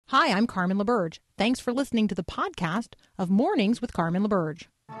Hi, I'm Carmen LaBerge. Thanks for listening to the podcast of Mornings with Carmen LaBerge.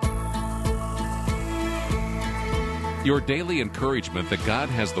 Your daily encouragement that God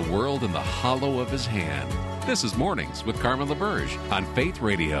has the world in the hollow of his hand. This is Mornings with Carmen LaBerge on Faith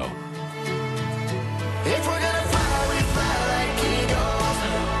Radio. If we're gonna fly, we fly like eagles.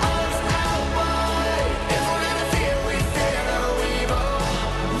 Arms out wide. If we're gonna fear, we fear no evil.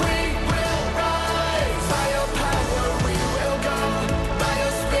 We will rise. By your power, we will go. By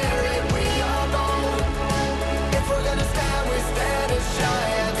your spirit, we are bold. If we're gonna stand, we stand as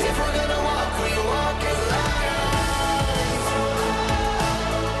giants. If we're gonna walk, we walk as lions.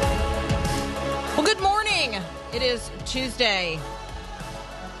 Well, good morning. It is Tuesday,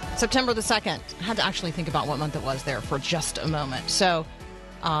 September the 2nd. I had to actually think about what month it was there for just a moment. So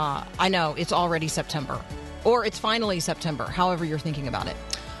I know it's already September, or it's finally September, however you're thinking about it.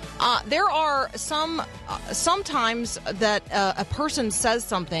 There are sometimes that a person says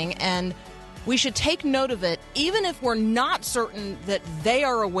something and we should take note of it, even if we're not certain that they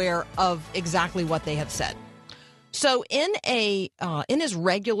are aware of exactly what they have said. So in his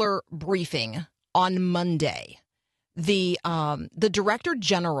regular briefing on Monday, the Director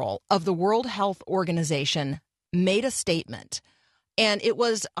General of the World Health Organization made a statement, and it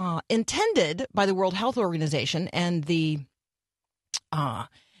was intended by the World Health Organization and the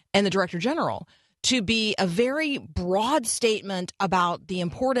Director General to be a very broad statement about the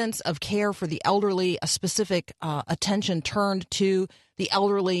importance of care for the elderly, a specific attention turned to the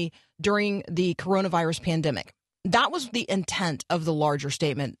elderly during the coronavirus pandemic. That was the intent of the larger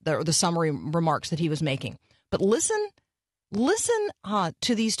statement, the summary remarks that he was making. But listen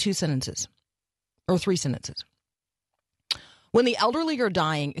to these two sentences, or three sentences. When the elderly are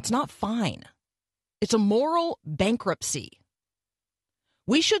dying, it's not fine. It's a moral bankruptcy.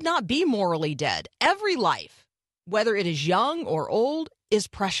 We should not be morally dead. Every life, whether it is young or old, is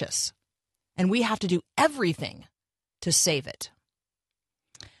precious. And we have to do everything to save it.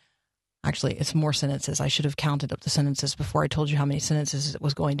 Actually, it's more sentences. I should have counted up the sentences before I told you how many sentences it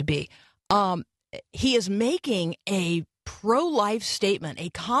was going to be. He is making a pro-life statement, a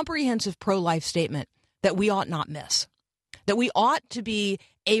comprehensive pro-life statement that we ought not miss, that we ought to be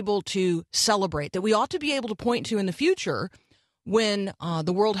able to celebrate, that we ought to be able to point to in the future when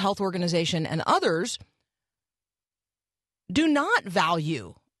the World Health Organization and others do not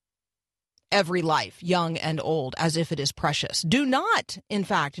value every life, young and old, as if it is precious. Do not, in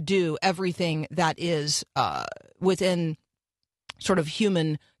fact, do everything that is within sort of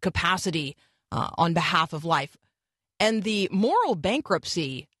human capacity on behalf of life. And the moral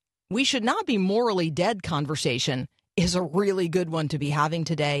bankruptcy, we should not be morally dead conversation is a really good one to be having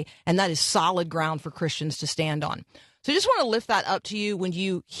today. And that is solid ground for Christians to stand on. So I just want to lift that up to you when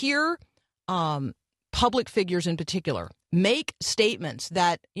you hear public figures in particular make statements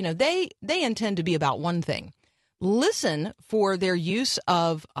that, you know, they intend to be about one thing. Listen for their use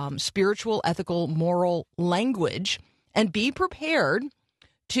of spiritual, ethical, moral language and be prepared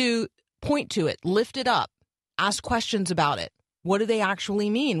to point to it, lift it up, ask questions about it. What do they actually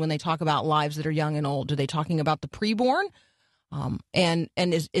mean when they talk about lives that are young and old? Are they talking about the preborn? And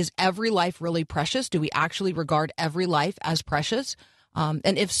is every life really precious? Do we actually regard every life as precious?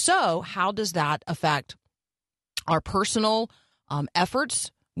 And if so, how does that affect our personal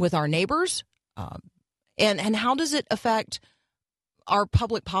efforts with our neighbors? And how does it affect our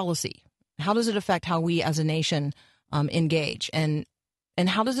public policy? How does it affect how we as a nation engage? And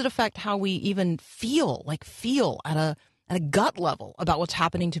how does it affect how we even feel at a gut level about what's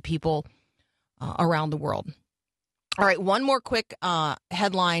happening to people around the world? All right, one more quick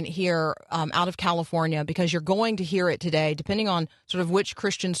headline here out of California, because you're going to hear it today, depending on sort of which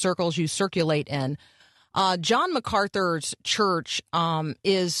Christian circles you circulate in. John MacArthur's church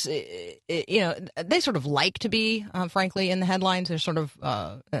is, they sort of like to be, frankly, in the headlines. They're sort of,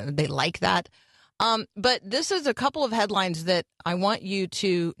 they like that. But this is a couple of headlines that I want you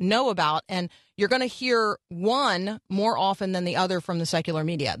to know about, and you're going to hear one more often than the other from the secular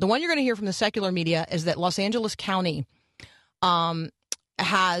media. The one you're going to hear from the secular media is that Los Angeles County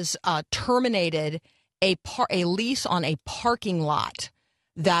has terminated a lease on a parking lot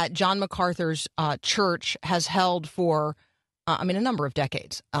that John MacArthur's church has held for, a number of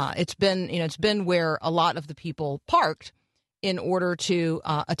decades. It's been where a lot of the people parked in order to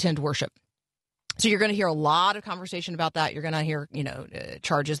attend worship. So you're going to hear a lot of conversation about that. You're going to hear,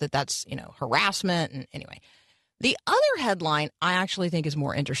 charges that's harassment. And anyway, the other headline I actually think is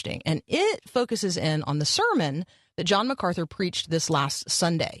more interesting, and it focuses in on the sermon that John MacArthur preached this last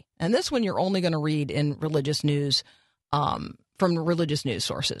Sunday. And this one you're only going to read in religious news from religious news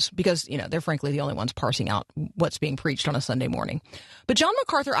sources because, they're frankly the only ones parsing out what's being preached on a Sunday morning. But John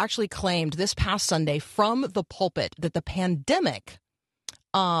MacArthur actually claimed this past Sunday from the pulpit that the pandemic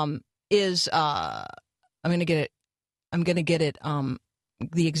is I'm going to get it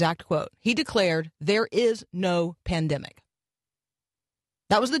the exact quote. He declared, "There is no pandemic."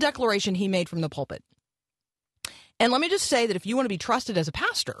 That was the declaration he made from the pulpit. And let me just say that if you want to be trusted as a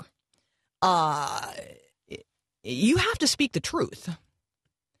pastor, you have to speak the truth.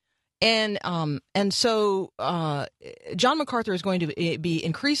 And so John MacArthur is going to be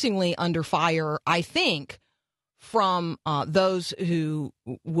increasingly under fire, I think, from those who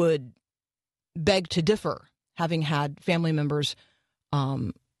would beg to differ, having had family members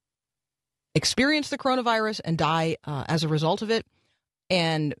experience the coronavirus and die as a result of it,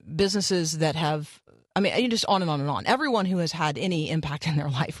 and businesses that have, just on and on and on. Everyone who has had any impact in their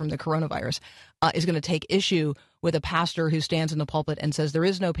life from the coronavirus is going to take issue with a pastor who stands in the pulpit and says there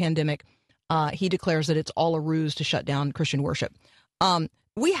is no pandemic. He declares that it's all a ruse to shut down Christian worship.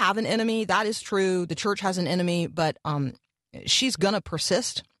 We have an enemy. That is true. The church has an enemy, but she's going to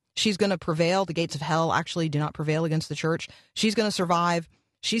persist. She's going to prevail. The gates of hell actually do not prevail against the church. She's going to survive.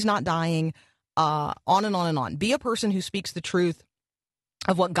 She's not dying. On and on and on. Be a person who speaks the truth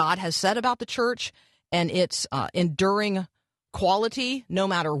of what God has said about the church and its enduring quality, no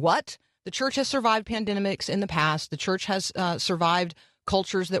matter what. The church has survived pandemics in the past. The church has survived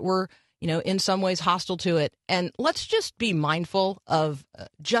cultures that were, in some ways hostile to it. And let's just be mindful of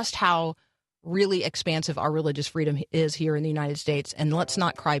just how really expansive our religious freedom is here in the United States. And let's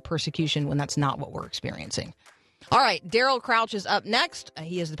not cry persecution when that's not what we're experiencing. All right, Daryl Crouch is up next.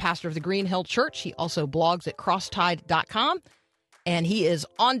 He is the pastor of the Green Hill Church. He also blogs at crosstide.com, and he is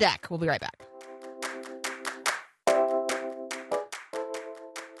on deck. We'll be right back.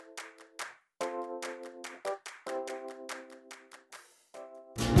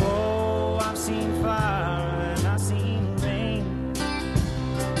 Whoa, I've seen fire and I've seen rain.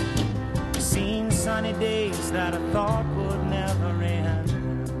 Seen sunny days that I thought would never end.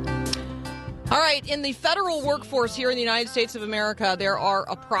 All right, in the federal workforce here in the United States of America, there are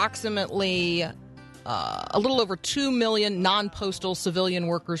approximately a little over 2 million non-postal civilian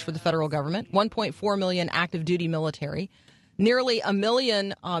workers for the federal government, 1.4 million active duty military, nearly 1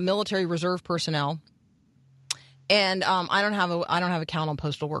 million military reserve personnel. And I don't have a count on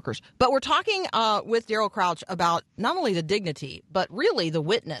postal workers. But we're talking with Daryl Crouch about not only the dignity, but really the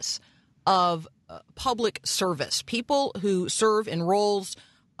witness of public service, people who serve in roles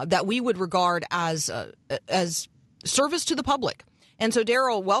that we would regard as service to the public. And so,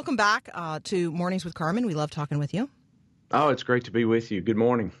 Daryl, welcome back to Mornings with Carmen. We love talking with you. Oh, it's great to be with you. Good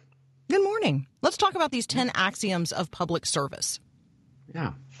morning. Good morning. Let's talk about these 10 axioms of public service.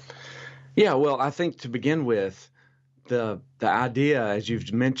 Yeah. Well, I think to begin with, the idea, as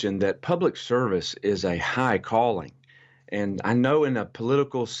you've mentioned, that public service is a high calling. And I know in a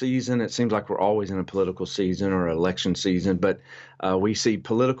political season, it seems like we're always in a political season or election season, but we see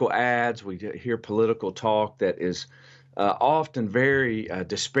political ads, we hear political talk that is often very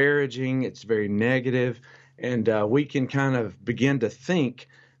disparaging, it's very negative, and we can kind of begin to think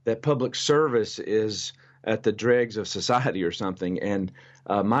that public service is at the dregs of society or something. And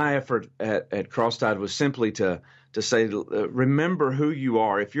my effort at Crosstide was simply to say, remember who you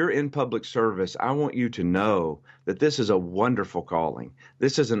are. If you're in public service, I want you to know that this is a wonderful calling.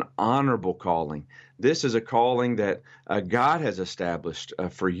 This is an honorable calling. This is a calling that God has established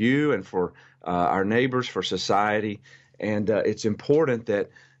for you and for our neighbors, for society. And it's important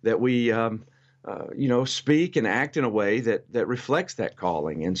that we speak and act in a way that reflects that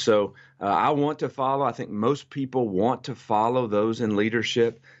calling. And so I want to follow. I think most people want to follow those in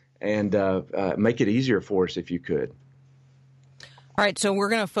leadership and make it easier for us if you could. All right, so we're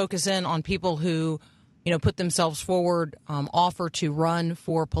going to focus in on people who, put themselves forward, offer to run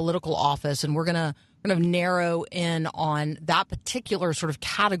for political office, and we're going to kind of narrow in on that particular sort of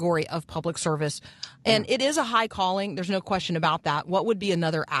category of public service. And it is a high calling. There's no question about that. What would be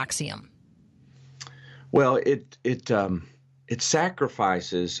another axiom? Well, it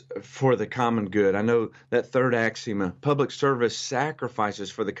sacrifices for the common good. I know that third axiom, public service sacrifices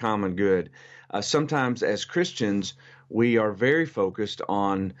for the common good. Sometimes as Christians, we are very focused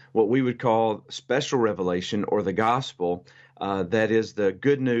on what we would call special revelation or the gospel. That is the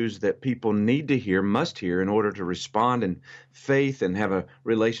good news that people need to hear, must hear in order to respond in faith and have a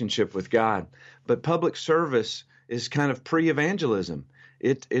relationship with God. But public service is kind of pre-evangelism.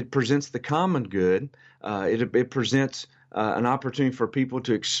 It presents the common good. It presents an opportunity for people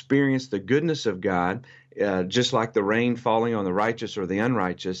to experience the goodness of God, just like the rain falling on the righteous or the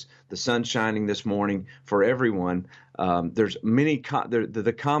unrighteous, the sun shining this morning for everyone. There's many.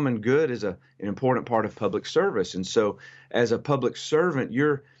 The common good is an important part of public service, and so as a public servant,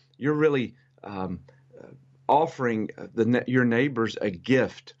 you're really offering your neighbors a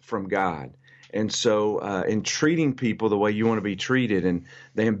gift from God. And so in treating people the way you want to be treated, and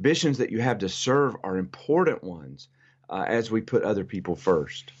the ambitions that you have to serve are important ones as we put other people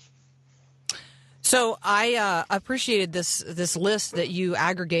first. So I appreciated this list that you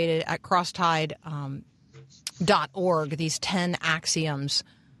aggregated at crosstide.org, these 10 axioms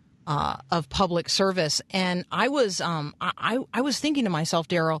of public service. And I was thinking to myself,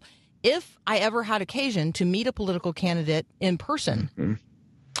 Daryl, if I ever had occasion to meet a political candidate in person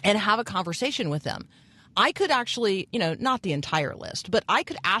and have a conversation with them, I could actually, not the entire list, but I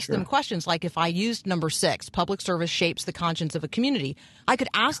could ask them questions like, if I used number 6, public service shapes the conscience of a community, I could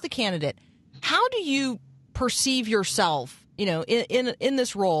ask the candidate, how do you perceive yourself, in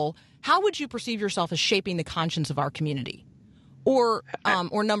this role? How would you perceive yourself as shaping the conscience of our community? Or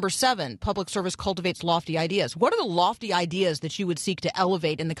number 7, public service cultivates lofty ideas. What are the lofty ideas that you would seek to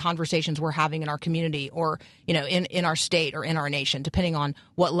elevate in the conversations we're having in our community, or in our state or in our nation, depending on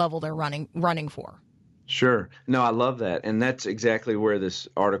what level they're running for? Sure. No, I love that, and that's exactly where this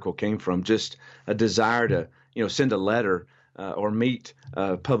article came from. Just a desire to send a letter or meet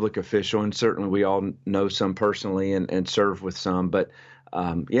a public official, and certainly we all know some personally and serve with some, but.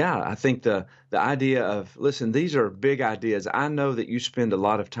 I think the idea of, listen, these are big ideas. I know that you spend a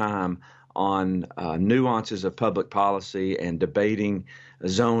lot of time on nuances of public policy and debating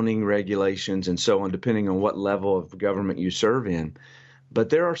zoning regulations and so on, depending on what level of government you serve in. But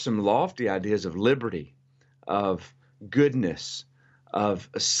there are some lofty ideas of liberty, of goodness, of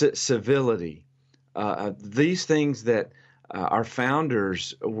civility. These things that our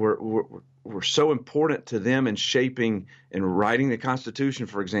founders were so important to them in shaping and writing the Constitution,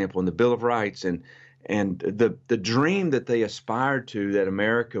 for example, and the Bill of Rights, and the dream that they aspired to, that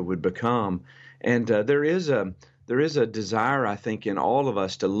America would become. And there is a desire, I think, in all of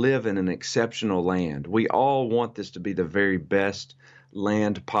us to live in an exceptional land. We all want this to be the very best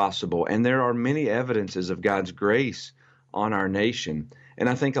land possible, and there are many evidences of God's grace on our nation. And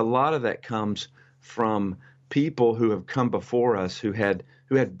I think a lot of that comes from people who have come before us who had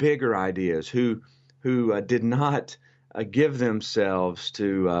bigger ideas, who did not give themselves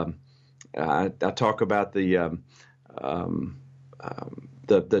to. I talk about the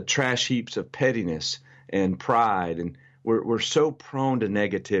trash heaps of pettiness and pride, and we're so prone to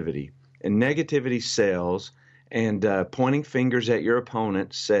negativity, and negativity sells, and pointing fingers at your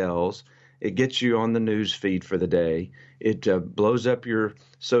opponent sells. It gets you on the news feed for the day. It blows up your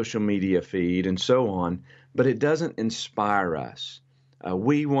social media feed and so on, but it doesn't inspire us.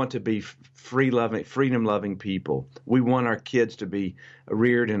 We want to be freedom-loving people. We want our kids to be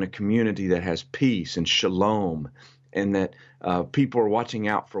reared in a community that has peace and shalom, and that people are watching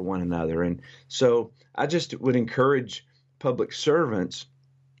out for one another. And so I just would encourage public servants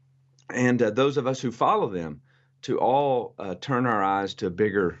and those of us who follow them to all turn our eyes to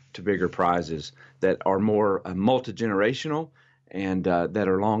bigger prizes that are more multi-generational and that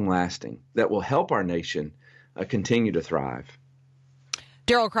are long-lasting, that will help our nation continue to thrive.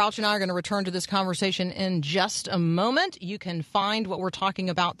 Daryl Crouch and I are going to return to this conversation in just a moment. You can find what we're talking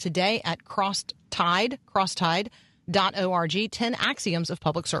about today at crosstide.org, 10 Axioms of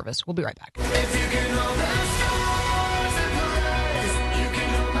Public Service. We'll be right back. If you can hold the stars in place, you can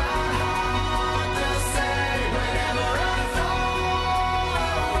hold my heart the same. Whenever I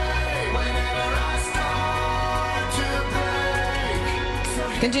fall away, whenever I start to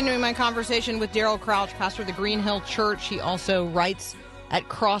break. Continuing my conversation with Daryl Crouch, pastor of the Green Hill Church. He also writes at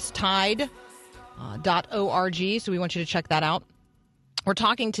crosstide.org, so we want you to check that out. We're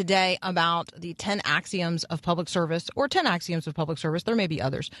talking today about the 10 axioms of public service, or 10 axioms of public service. There may be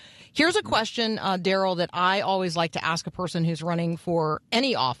others. Here's a question, Daryl, that I always like to ask a person who's running for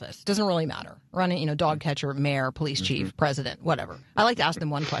any office. Doesn't really matter. Running, dog catcher, mayor, police chief, president, whatever. I like to ask them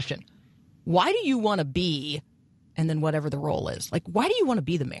one question. Why do you want to be, and then whatever the role is, like, why do you want to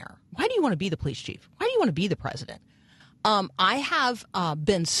be the mayor? Why do you want to be the police chief? Why do you want to be the president? I have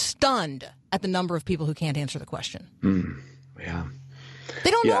been stunned at the number of people who can't answer the question. Yeah. They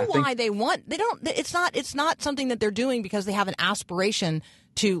don't know why they want. They don't. It's not something that they're doing because they have an aspiration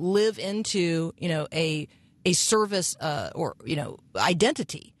to live into a service or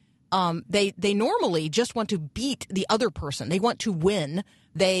identity. They normally just want to beat the other person. They want to win.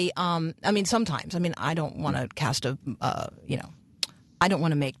 Sometimes. I don't want to cast I don't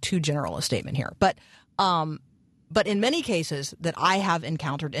want to make too general a statement here, but in many cases that I have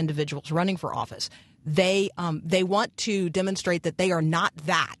encountered individuals running for office, they want to demonstrate that they are not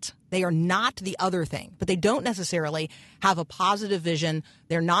that. They are not the other thing, but they don't necessarily have a positive vision.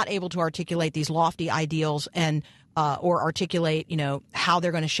 They're not able to articulate these lofty ideals and or articulate, how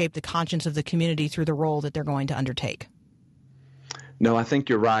they're going to shape the conscience of the community through the role that they're going to undertake. No, I think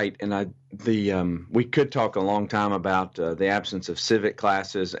you're right, and we could talk a long time about the absence of civic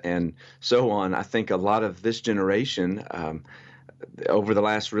classes and so on. I think a lot of this generation, over the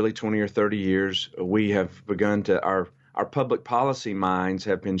last really 20 or 30 years, we have begun to our public policy minds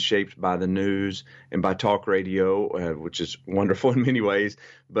have been shaped by the news and by talk radio, which is wonderful in many ways,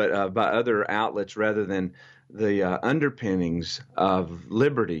 but by other outlets rather than the underpinnings of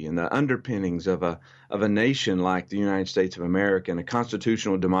liberty and the underpinnings of a nation like the United States of America and a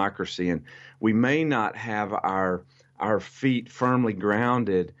constitutional democracy. And we may not have our feet firmly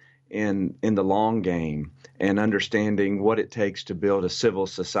grounded in the long game and understanding what it takes to build a civil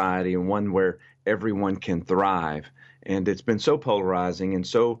society and one where everyone can thrive. And it's been so polarizing and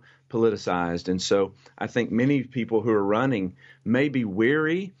so politicized. And so I think many people who are running may be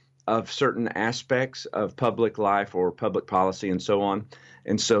weary of certain aspects of public life or public policy and so on.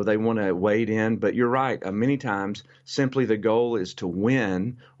 And so they want to wade in. But you're right. Many times simply the goal is to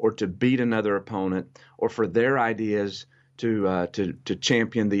win or to beat another opponent or for their ideas to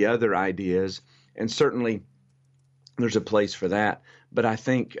champion the other ideas. And certainly there's a place for that. But I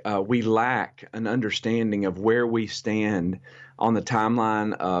think we lack an understanding of where we stand on the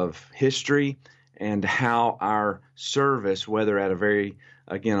timeline of history and how our service, whether at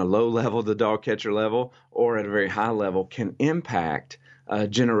a low level, the dog catcher level, or at a very high level, can impact a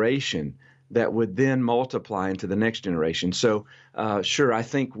generation that would then multiply into the next generation. So, sure, I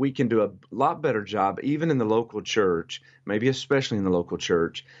think we can do a lot better job, even in the local church, maybe especially in the local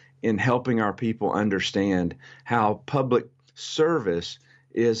church, in helping our people understand how public service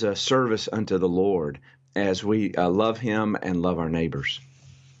is a service unto the Lord as we love Him and love our neighbors.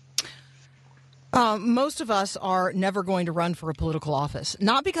 Most of us are never going to run for a political office,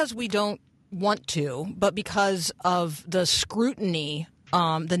 not because we don't want to, but because of the scrutiny,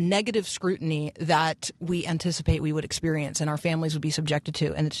 the negative scrutiny that we anticipate we would experience and our families would be subjected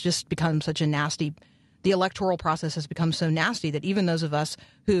to. And it's just become such a nasty, the electoral process has become so nasty that even those of us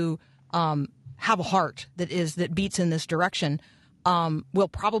who have a heart that beats in this direction will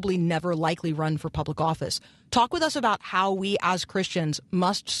probably never likely run for public office. Talk with us about how we as Christians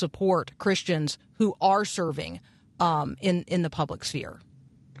must support Christians who are serving in the public sphere.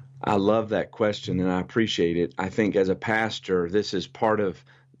 I love that question, and I appreciate it. I think as a pastor, this is part of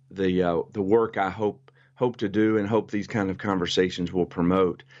the work I hope to do and hope these kind of conversations will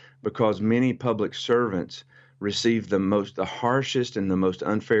promote, because many public servants receive the harshest and the most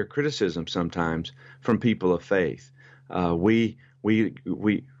unfair criticism sometimes from people of faith. We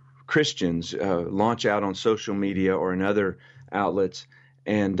Christians launch out on social media or in other outlets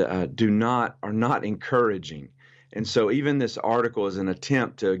and are not encouraging. And so even this article is an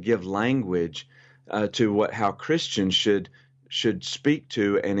attempt to give language to how Christians should speak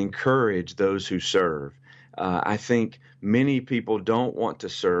to and encourage those who serve. I think many people don't want to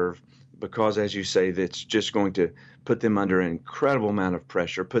serve because, as you say, that's just going to put them under an incredible amount of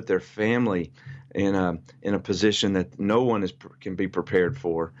pressure, put their family in a position that no one can be prepared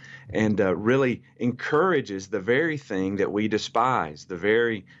for, and really encourages the very thing that we despise, the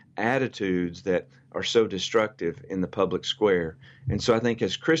very attitudes that are so destructive in the public square. And so I think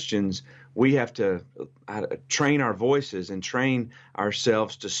as Christians, we have to train our voices and train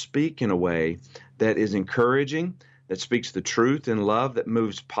ourselves to speak in a way that is encouraging, that speaks the truth in love, that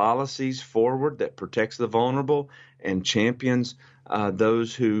moves policies forward, that protects the vulnerable and champions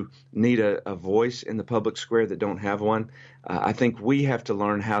those who need a voice in the public square that don't have one. I think we have to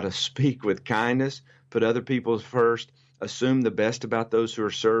learn how to speak with kindness, put other people first, assume the best about those who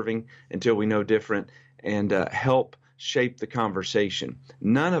are serving until we know different, and help shape the conversation.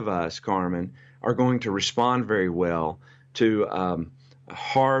 None of us, Carmen, are going to respond very well to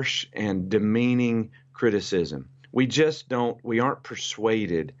harsh and demeaning criticism. We just don't. We aren't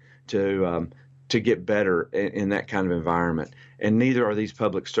persuaded to get better in that kind of environment. And neither are these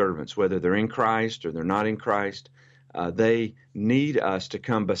public servants, whether they're in Christ or they're not in Christ. They need us to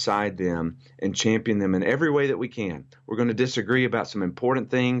come beside them and champion them in every way that we can. We're going to disagree about some important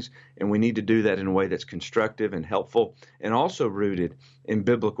things, and we need to do that in a way that's constructive and helpful and also rooted in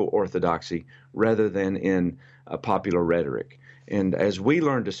biblical orthodoxy rather than in popular rhetoric. And as we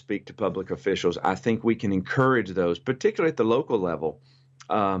learn to speak to public officials, I think we can encourage those, particularly at the local level,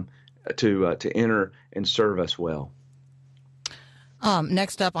 to enter and serve us well.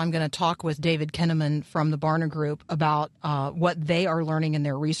 Next up, I'm going to talk with David Kinnaman from the Barna Group about what they are learning in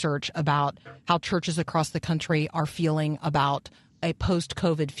their research about how churches across the country are feeling about a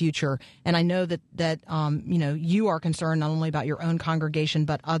post-COVID future. And I know that you are concerned not only about your own congregation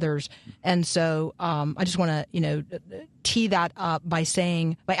but others. And so I just want to tee that up by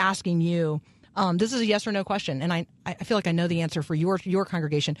asking you. This is a yes or no question, and I feel like I know the answer for your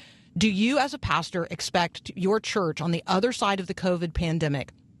congregation. Do you, as a pastor, expect your church on the other side of the COVID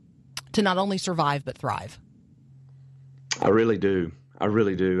pandemic to not only survive but thrive? I really do.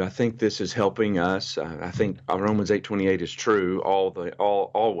 I think this is helping us. I think Romans 8:28 is true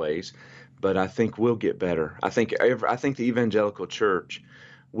always, but I think we'll get better. I think the evangelical church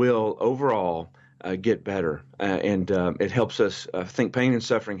will overall get better, and it helps us. I think pain and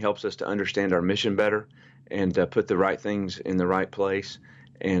suffering helps us to understand our mission better and put the right things in the right place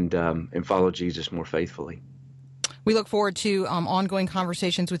and follow Jesus more faithfully. We look forward to ongoing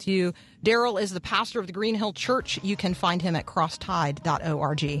conversations with you. Daryl is the pastor of the Green Hill Church. You can find him at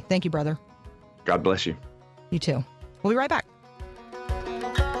crosstide.org. Thank you, brother. God bless you. You too. We'll be right back.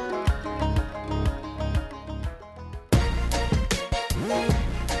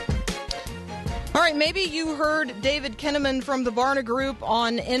 All right, maybe you heard David Kinnaman from the Barna Group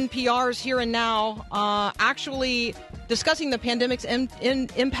on NPR's Here and Now actually discussing the pandemic's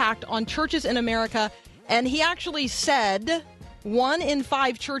impact on churches in America. And he actually said 1 in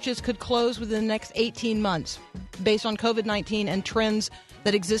 5 churches could close within the next 18 months based on COVID-19 and trends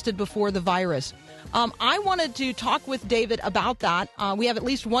that existed before the virus. I wanted to talk with David about that. We have at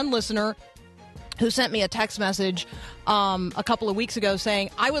least one listener who sent me a text message a couple of weeks ago saying,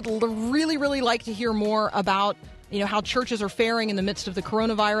 I would really, really like to hear more about how churches are faring in the midst of the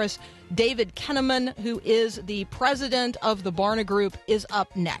coronavirus. David Kinnaman, who is the president of the Barna Group, is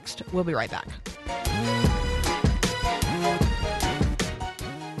up next. We'll be right back.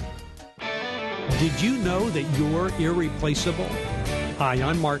 Did you know that you're irreplaceable? Hi,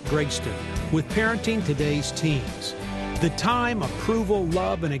 I'm Mark Gregston with Parenting Today's Teens. The time, approval,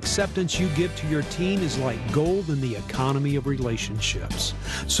 love, and acceptance you give to your teen is like gold in the economy of relationships.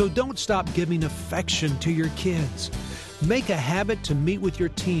 So don't stop giving affection to your kids. Make a habit to meet with your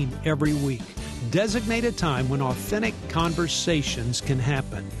teen every week. Designate a time when authentic conversations can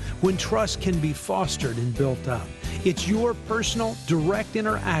happen, when trust can be fostered and built up. It's your personal, direct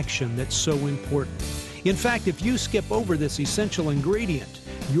interaction that's so important. In fact, if you skip over this essential ingredient,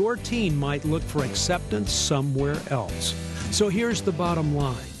 your teen might look for acceptance somewhere else. So here's the bottom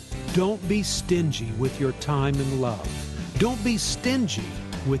line. Don't be stingy with your time and love. Don't be stingy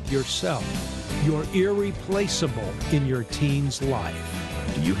with yourself. You're irreplaceable in your teen's life.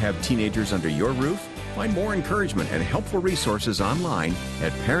 Do you have teenagers under your roof? Find more encouragement and helpful resources online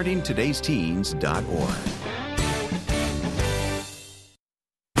at parentingtodaysteens.org.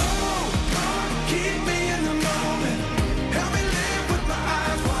 Keep me in the moment. Help me live with my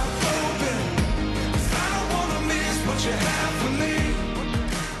eyes wide open. 'Cause I don't wanna miss what you have for me.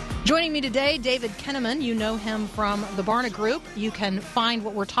 Joining me today, David Kinnaman. You know him from the Barna Group. You can find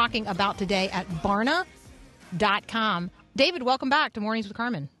what we're talking about today at barna.com. David, welcome back to Mornings with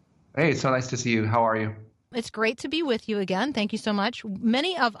Carmen. Hey, it's so nice to see you. How are you? It's great to be with you again. Thank you so much.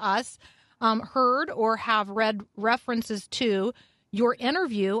 Many of us heard or have read references to your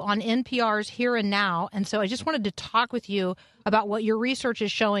interview on NPR's Here and Now. And so I just wanted to talk with you about what your research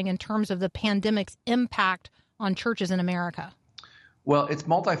is showing in terms of the pandemic's impact on churches in America. Well, it's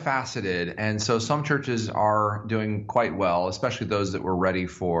multifaceted, and so some churches are doing quite well, especially those that were ready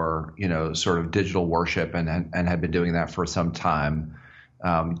for, sort of digital worship and had been doing that for some time.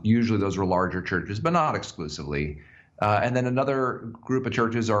 Usually those were larger churches, but not exclusively. And then another group of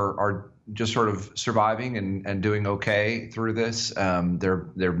churches are just sort of surviving and doing okay through this.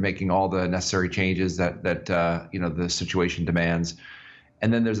 They're making all the necessary changes that the situation demands.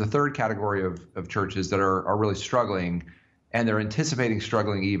 And then there's a third category of churches that are really struggling. And they're anticipating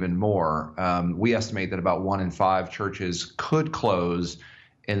struggling even more. We estimate that about 1 in 5 churches could close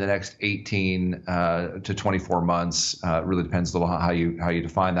in the next 18 to 24 months. It really depends a little how you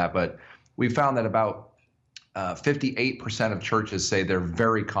define that. But we found that about 58% of churches say they're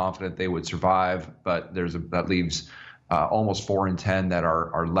very confident they would survive, but that leaves almost 4 in 10 that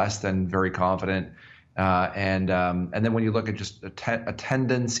are less than very confident. And then when you look at just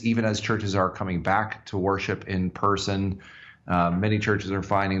attendance, even as churches are coming back to worship in person, many churches are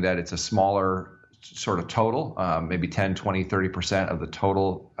finding that it's a smaller sort of total, maybe 10, 20, 30% of the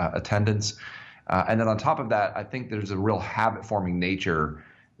total attendance. And then on top of that, I think there's a real habit-forming nature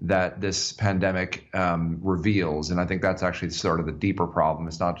that this pandemic reveals. And I think that's actually sort of the deeper problem.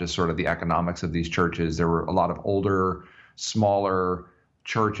 It's not just sort of the economics of these churches. There were a lot of older, smaller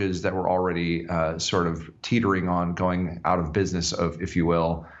churches that were already sort of teetering on going out of business, if you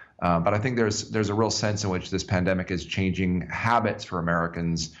will. But I think there's a real sense in which this pandemic is changing habits for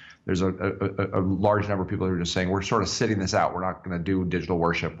Americans. There's a large number of people who are just saying, we're sort of sitting this out. We're not going to do digital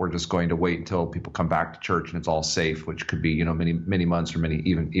worship. We're just going to wait until people come back to church and it's all safe, which could be, many months or many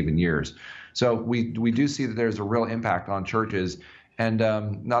even years. So we do see that there's a real impact on churches, and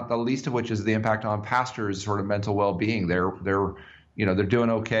not the least of which is the impact on pastors' sort of mental well-being. They're doing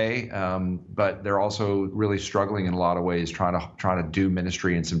okay, but they're also really struggling in a lot of ways, trying to do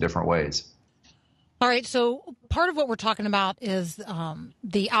ministry in some different ways. All right, so part of what we're talking about is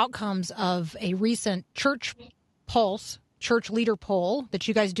the outcomes of a recent Church Pulse, church leader poll that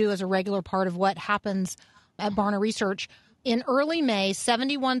you guys do as a regular part of what happens at Barna Research. In early May,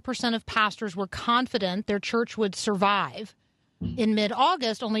 71% of pastors were confident their church would survive. In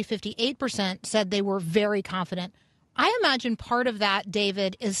mid-August, only 58% said they were very confident. I imagine part of that,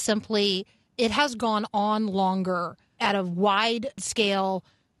 David, is simply it has gone on longer at a wide-scale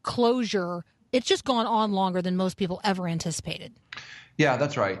closure. It's just gone on longer than most people ever anticipated. Yeah,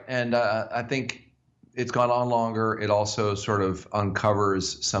 that's right. And I think it's gone on longer. It also sort of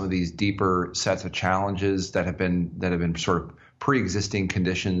uncovers some of these deeper sets of challenges that have been sort of pre-existing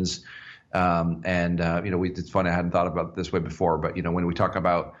conditions. It's funny, I hadn't thought about it this way before, but when we talk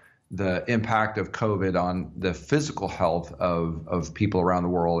about the impact of COVID on the physical health of people around the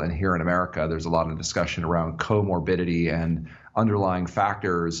world and here in America, there's a lot of discussion around comorbidity and underlying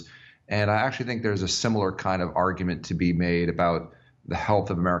factors. And I actually think there's a similar kind of argument to be made about the health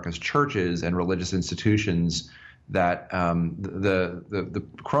of America's churches and religious institutions, that the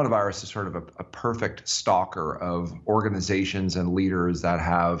coronavirus is sort of a perfect stalker of organizations and leaders that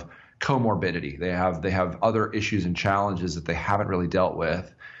have comorbidity. They have other issues and challenges that they haven't really dealt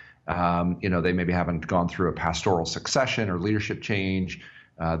with. They maybe haven't gone through a pastoral succession or leadership change.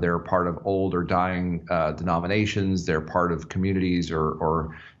 They're part of old or dying denominations. They're part of communities,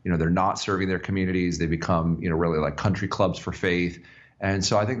 or they're not serving their communities. They become really like country clubs for faith. And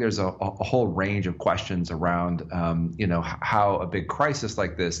so I think there's a whole range of questions around how a big crisis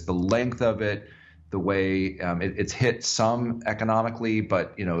like this, the length of it, the way it's hit some economically,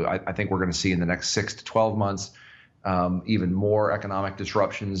 but I think we're going to see in the next 6 to 12 months even more economic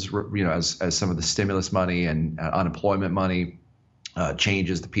disruptions. As some of the stimulus money and unemployment money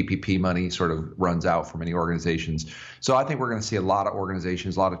changes, the PPP money sort of runs out for many organizations. So I think we're going to see a lot of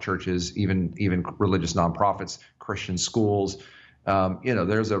organizations, a lot of churches, even religious nonprofits, Christian schools.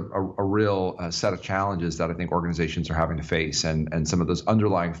 There's a real set of challenges that I think organizations are having to face, and some of those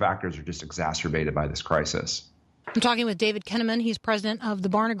underlying factors are just exacerbated by this crisis. I'm talking with David Kinnaman. He's president of the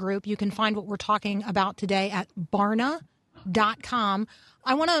Barna Group. You can find what we're talking about today at barna.com.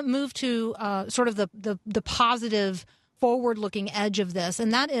 I want to move to sort of the positive, forward-looking edge of this,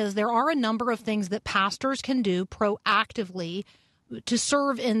 and that is there are a number of things that pastors can do proactively to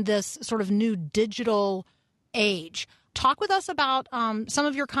serve in this sort of new digital age. Talk with us about some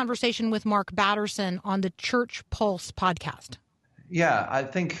of your conversation with Mark Batterson on the Church Pulse podcast. Yeah, I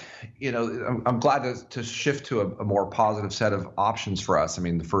think, I'm glad to shift to a more positive set of options for us. I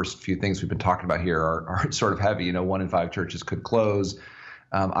mean, the first few things we've been talking about here are sort of heavy. 1 in 5 churches could close.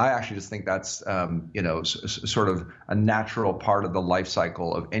 I actually just think that's, sort of a natural part of the life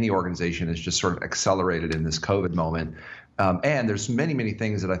cycle of any organization is just sort of accelerated in this COVID moment. And there's many, many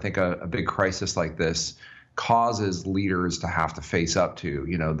things that I think a big crisis like this causes leaders to have to face up to,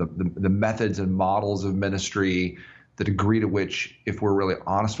 the methods and models of ministry, the degree to which, if we're really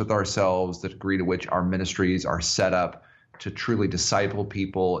honest with ourselves, the degree to which our ministries are set up to truly disciple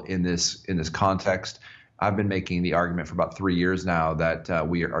people in this context. I've been making the argument for about 3 years now that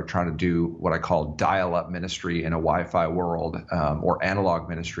we are trying to do what I call dial-up ministry in a Wi-Fi world, or analog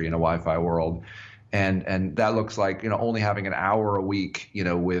ministry in a Wi-Fi world. And that looks like, only having an hour a week,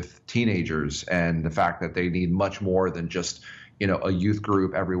 with teenagers, and the fact that they need much more than just, a youth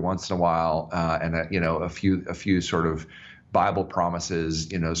group every once in a while, and a few sort of Bible promises,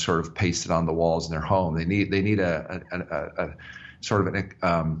 sort of pasted on the walls in their home. They need a sort of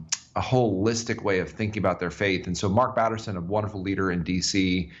a holistic way of thinking about their faith. And so Mark Batterson, a wonderful leader in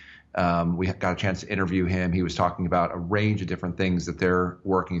D.C., we got a chance to interview him. He was talking about a range of different things that they're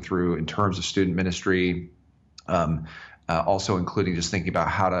working through in terms of student ministry, also including just thinking about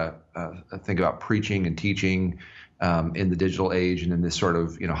how to think about preaching and teaching in the digital age and in this sort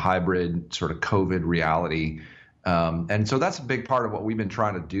of hybrid sort of COVID reality. And so that's a big part of what we've been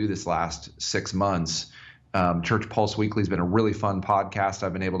trying to do this last 6 months. Church Pulse Weekly has been a really fun podcast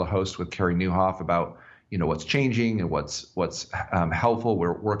I've been able to host with Carey Nieuwhof about what's changing and what's helpful.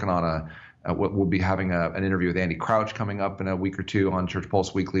 We're working on we'll be having an interview with Andy Crouch coming up in a week or two on Church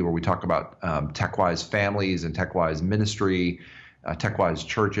Pulse Weekly, where we talk about TechWise families and TechWise ministry. TechWise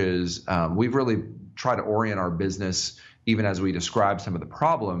churches. We've really tried to orient our business, even as we describe some of the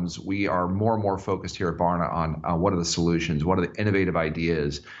problems. We are more and more focused here at Barna on what are the solutions, what are the innovative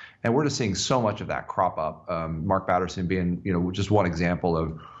ideas. And we're just seeing so much of that crop up. Mark Batterson being, just one example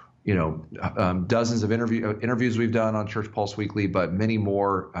of, dozens of interviews we've done on Church Pulse Weekly, but many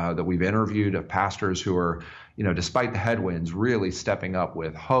more that we've interviewed of pastors who are, despite the headwinds, really stepping up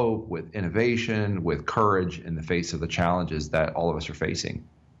with hope, with innovation, with courage in the face of the challenges that all of us are facing.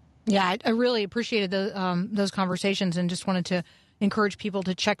 Yeah, I really appreciated those conversations and just wanted to encourage people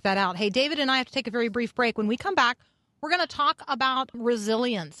to check that out. Hey, David and I have to take a very brief break. When we come back, we're going to talk about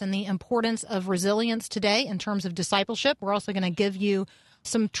resilience and the importance of resilience today in terms of discipleship. We're also going to give you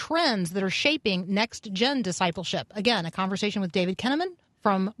some trends that are shaping next-gen discipleship. Again, a conversation with David Kinnaman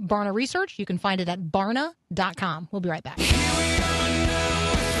from Barna Research. You can find it at barna.com. We'll be right back.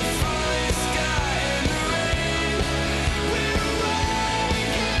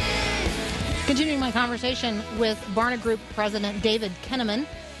 Continuing my conversation with Barna Group President David Kinnaman.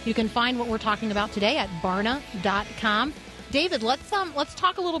 You can find what we're talking about today at barna.com. David, let's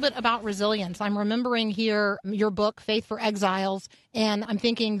talk a little bit about resilience. I'm remembering here your book, Faith for Exiles, and I'm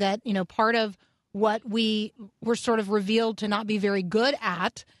thinking that, part of what we were sort of revealed to not be very good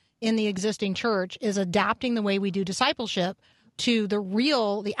at in the existing church is adapting the way we do discipleship to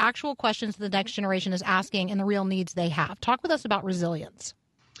the actual questions the next generation is asking and the real needs they have. Talk with us about resilience.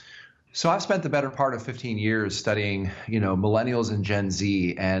 So I've spent the better part of 15 years studying, millennials and Gen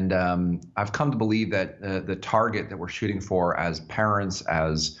Z, and I've come to believe that the target that we're shooting for as parents,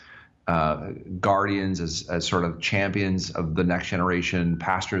 as guardians, as sort of champions of the next generation,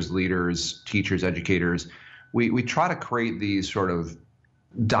 pastors, leaders, teachers, educators, we try to create these sort of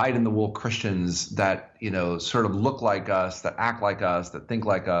dyed-in-the-wool Christians that, sort of look like us, that act like us, that think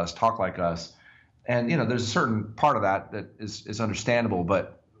like us, talk like us. And, there's a certain part of that is understandable,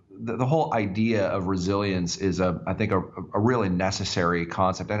 but the whole idea of resilience is, I think, a really necessary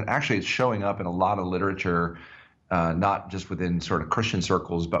concept. And actually, it's showing up in a lot of literature, not just within sort of Christian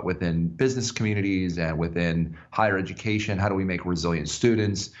circles, but within business communities and within higher education. How do we make resilient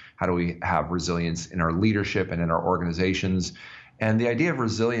students? How do we have resilience in our leadership and in our organizations? And the idea of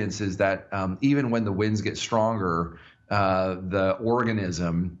resilience is that even when the winds get stronger, the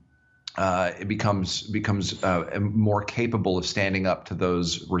organism it becomes more capable of standing up to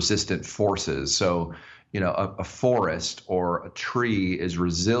those resistant forces. So, a forest or a tree is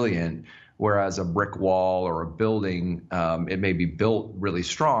resilient, whereas a brick wall or a building, it may be built really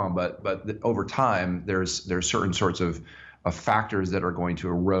strong, but over time there's certain sorts of factors that are going to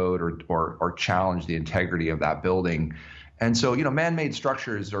erode or challenge the integrity of that building. And so, man-made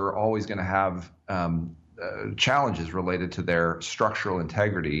structures are always going to have challenges related to their structural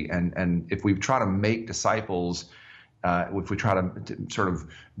integrity. And if we try to make disciples, if we try to sort of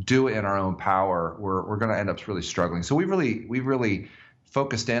do it in our own power, we're going to end up really struggling. So we really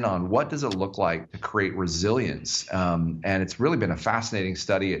focused in on what does it look like to create resilience. And it's really been a fascinating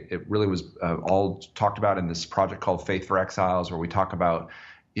study. It really was all talked about in this project called Faith for Exiles, where we talk about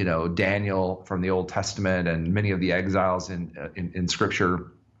Daniel from the Old Testament and many of the exiles in Scripture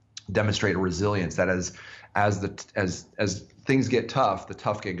demonstrate a resilience that as things get tough, the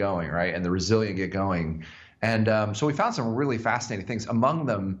tough get going, right, and the resilient get going. And so we found some really fascinating things. Among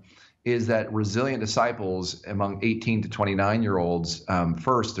them is that resilient disciples among 18 to 29-year-olds,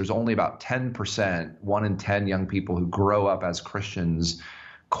 first, there's only about 10%, 1 in 10 young people who grow up as Christians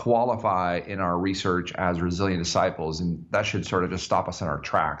qualify in our research as resilient disciples, and that should sort of just stop us in our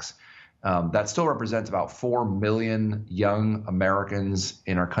tracks. That still represents about 4 million young Americans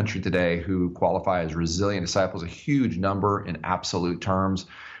in our country today who qualify as resilient disciples, a huge number in absolute terms,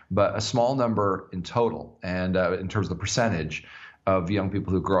 but a small number in total and in terms of the percentage of young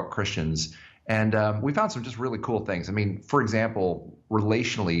people who grow up Christians. And we found some just really cool things. I mean, for example,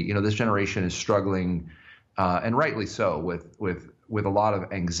 relationally, this generation is struggling, and rightly so, with a lot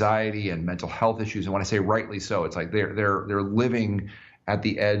of anxiety and mental health issues. And when I say rightly so, it's like they're living at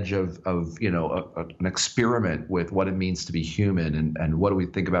the edge of an experiment with what it means to be human and what do we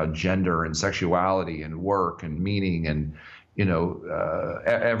think about gender and sexuality and work and meaning and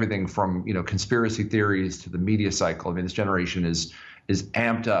everything from conspiracy theories to the media cycle. I mean, this generation is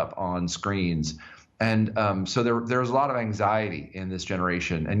amped up on screens, and so there's a lot of anxiety in this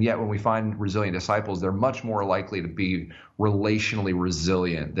generation. And yet, when we find resilient disciples, they're much more likely to be relationally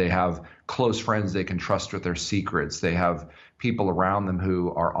resilient. They have close friends they can trust with their secrets. They have people around them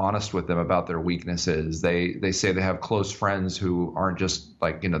who are honest with them about their weaknesses. They say they have close friends who aren't just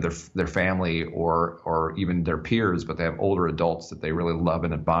like their family or even their peers, but they have older adults that they really love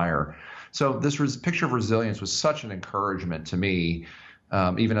and admire. So this picture of resilience was such an encouragement to me,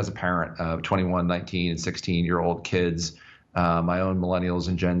 even as a parent of 21, 19, and 16-year-old kids, my own millennials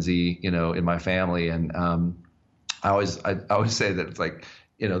and Gen Z, in my family. And I always say that it's like,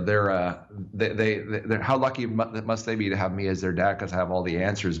 they're how lucky must they be to have me as their dad, because I have all the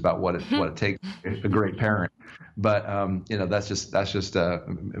answers about what it takes to be a great parent. But that's just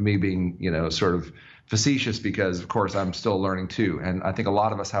me being sort of facetious, because of course I'm still learning too, and I think a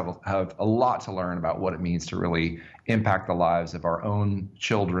lot of us have a lot to learn about what it means to really impact the lives of our own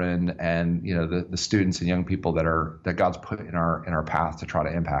children and the students and young people that God's put in our path to try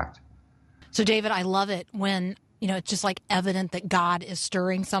to impact. So David, I love it when it's just like evident that God is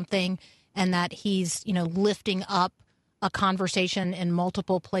stirring something and that he's, lifting up a conversation in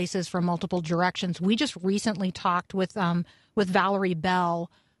multiple places from multiple directions. We just recently talked with Valerie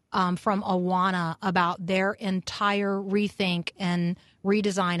Bell from Awana about their entire rethink and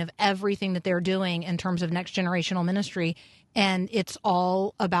redesign of everything that they're doing in terms of next generational ministry. And it's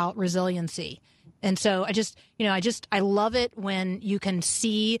all about resiliency. And so I love it when you can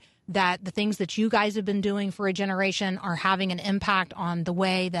see that the things that you guys have been doing for a generation are having an impact on the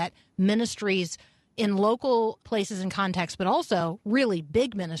way that ministries in local places and contexts, but also really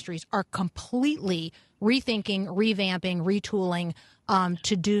big ministries, are completely rethinking, revamping, retooling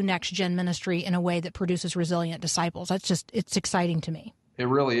to do next gen ministry in a way that produces resilient disciples. It's exciting to me. It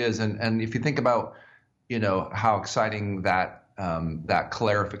really is. And if you think about, how exciting that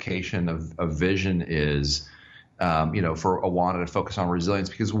clarification of vision is, for Awana to focus on resilience,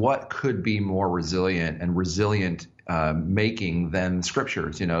 because what could be more resilient and resilient making than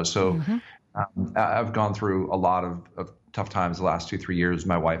scriptures, So I've gone through a lot of tough times the last 2-3 years.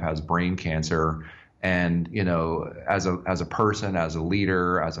 My wife has brain cancer. And, as a person, as a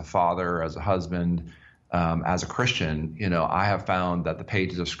leader, as a father, as a husband, as a Christian, I have found that the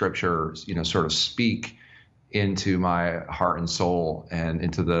pages of scripture, sort of speak into my heart and soul and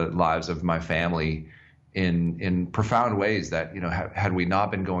into the lives of my family in profound ways that, had we not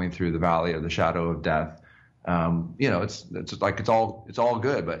been going through the valley of the shadow of death, it's like it's all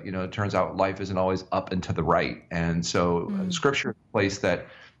good, but it turns out life isn't always up and to the right. And so scripture is a place that,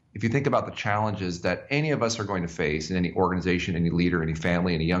 if you think about the challenges that any of us are going to face in any organization, any leader, any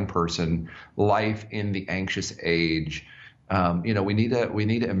family, any young person, life in the anxious age, we need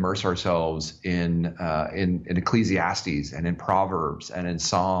to immerse ourselves in Ecclesiastes and in Proverbs and in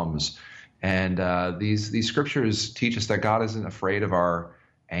Psalms. And these scriptures teach us that God isn't afraid of our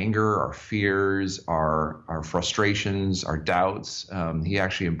anger, our fears, our frustrations, our doubts. He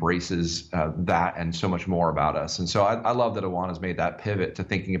actually embraces that and so much more about us. And so I love that Awana's made that pivot to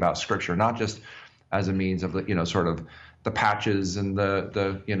thinking about scripture, not just as a means of sort of the patches and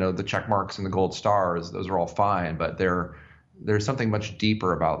the check marks and the gold stars. Those are all fine, but there's something much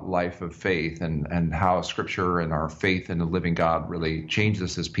deeper about life of faith and how scripture and our faith in the living God really changes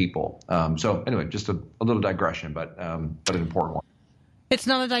us as people. So anyway, just a little digression, but an important one. It's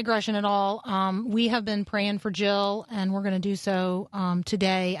not a digression at all. We have been praying for Jill, and we're going to do so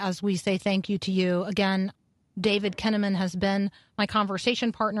today as we say thank you to you. Again, David Kinnaman has been my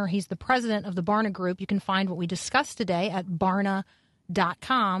conversation partner. He's the president of the Barna Group. You can find what we discussed today at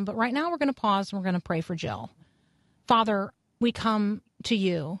barna.com. But right now we're going to pause and we're going to pray for Jill. Father, we come to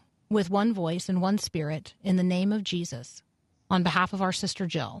you with one voice and one spirit in the name of Jesus on behalf of our sister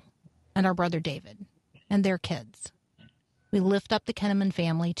Jill and our brother David and their kids. We lift up the Kinnaman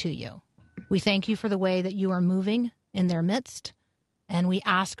family to you. We thank you for the way that you are moving in their midst, and we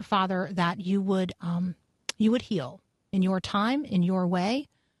ask, Father, that you would heal in your time, in your way,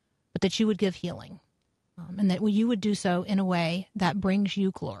 but that you would give healing, and that you would do so in a way that brings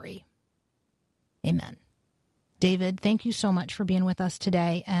you glory. Amen. David, thank you so much for being with us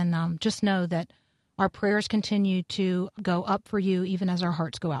today, and just know that our prayers continue to go up for you even as our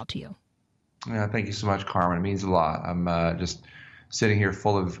hearts go out to you. Yeah, thank you so much, Carmen. It means a lot. I'm just sitting here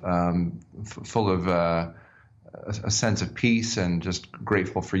full of a sense of peace, and just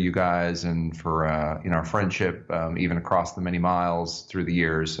grateful for you guys and for our friendship, even across the many miles through the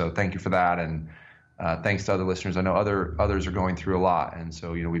years. So thank you for that, and thanks to other listeners. I know others are going through a lot, and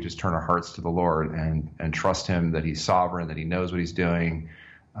so we just turn our hearts to the Lord and trust Him that He's sovereign, that He knows what He's doing.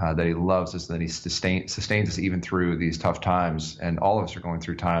 That He loves us, that He sustains us even through these tough times. And all of us are going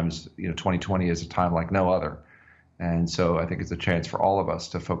through times. 2020 is a time like no other. And so I think it's a chance for all of us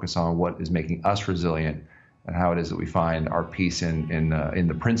to focus on what is making us resilient and how it is that we find our peace in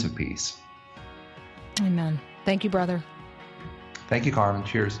the Prince of Peace. Amen. Thank you, brother. Thank you, Carmen.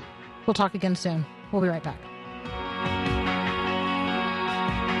 Cheers. We'll talk again soon. We'll be right back.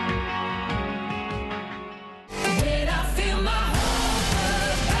 When I feel my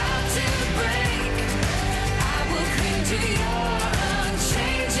heart about to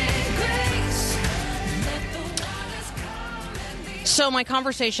So my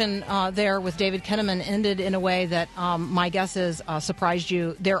conversation there with David Kinnaman ended in a way that my guess is surprised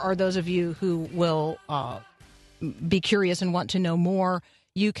you. There are those of you who will be curious and want to know more.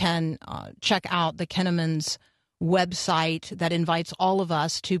 You can check out the Kinnaman's website that invites all of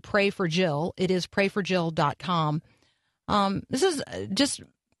us to pray for Jill. It is prayforjill.com. This is just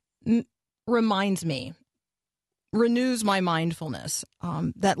reminds me, renews my mindfulness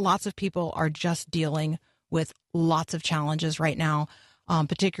that lots of people are just dealing with lots of challenges right now,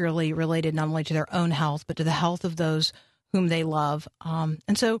 particularly related not only to their own health, but to the health of those whom they love.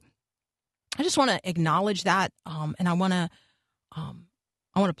 And so I just want to acknowledge that. And I want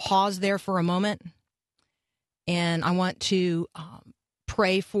to pause there for a moment. And I want to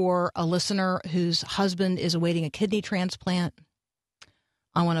pray for a listener whose husband is awaiting a kidney transplant.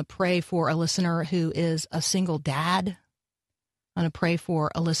 I want to pray for a listener who is a single dad. I want to pray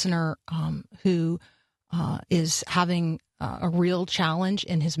for a listener who is having a real challenge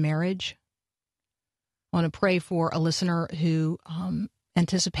in his marriage. I want to pray for a listener who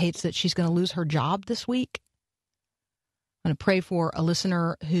anticipates that she's going to lose her job this week. I want to pray for a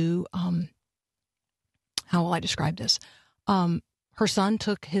listener who, how will I describe this? Her son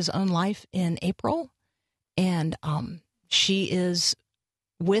took his own life in April, and she is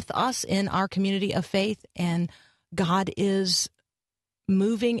with us in our community of faith, and God is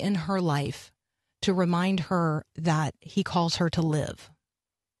moving in her life to remind her that he calls her to live.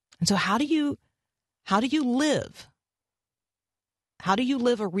 And so how do you live? How do you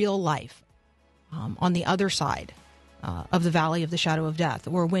live a real life on the other side of the valley of the shadow of death,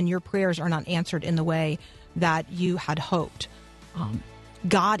 or when your prayers are not answered in the way that you had hoped?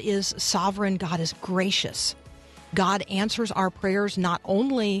 God is sovereign. God is gracious. God answers our prayers not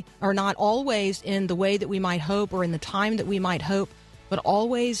always in the way that we might hope or in the time that we might hope, but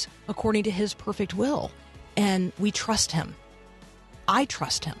always according to his perfect will. And we trust him. I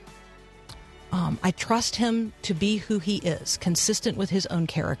trust him. I trust him to be who he is, consistent with his own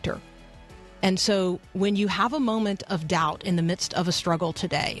character. And so when you have a moment of doubt in the midst of a struggle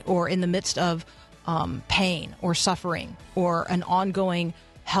today, or in the midst of pain or suffering or an ongoing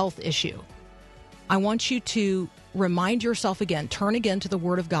health issue, I want you to remind yourself again, turn again to the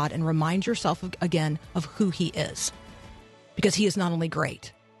Word of God and remind yourself again of who he is. Because he is not only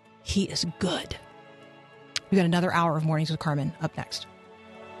great, he is good. We've got another hour of Mornings with Carmen up next.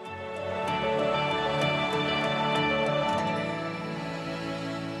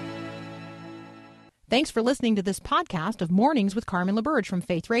 Thanks for listening to this podcast of Mornings with Carmen LaBerge from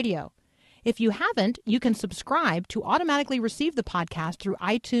Faith Radio. If you haven't, you can subscribe to automatically receive the podcast through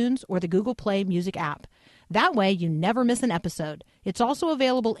iTunes or the Google Play Music app. That way you never miss an episode. It's also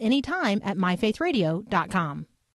available anytime at myfaithradio.com.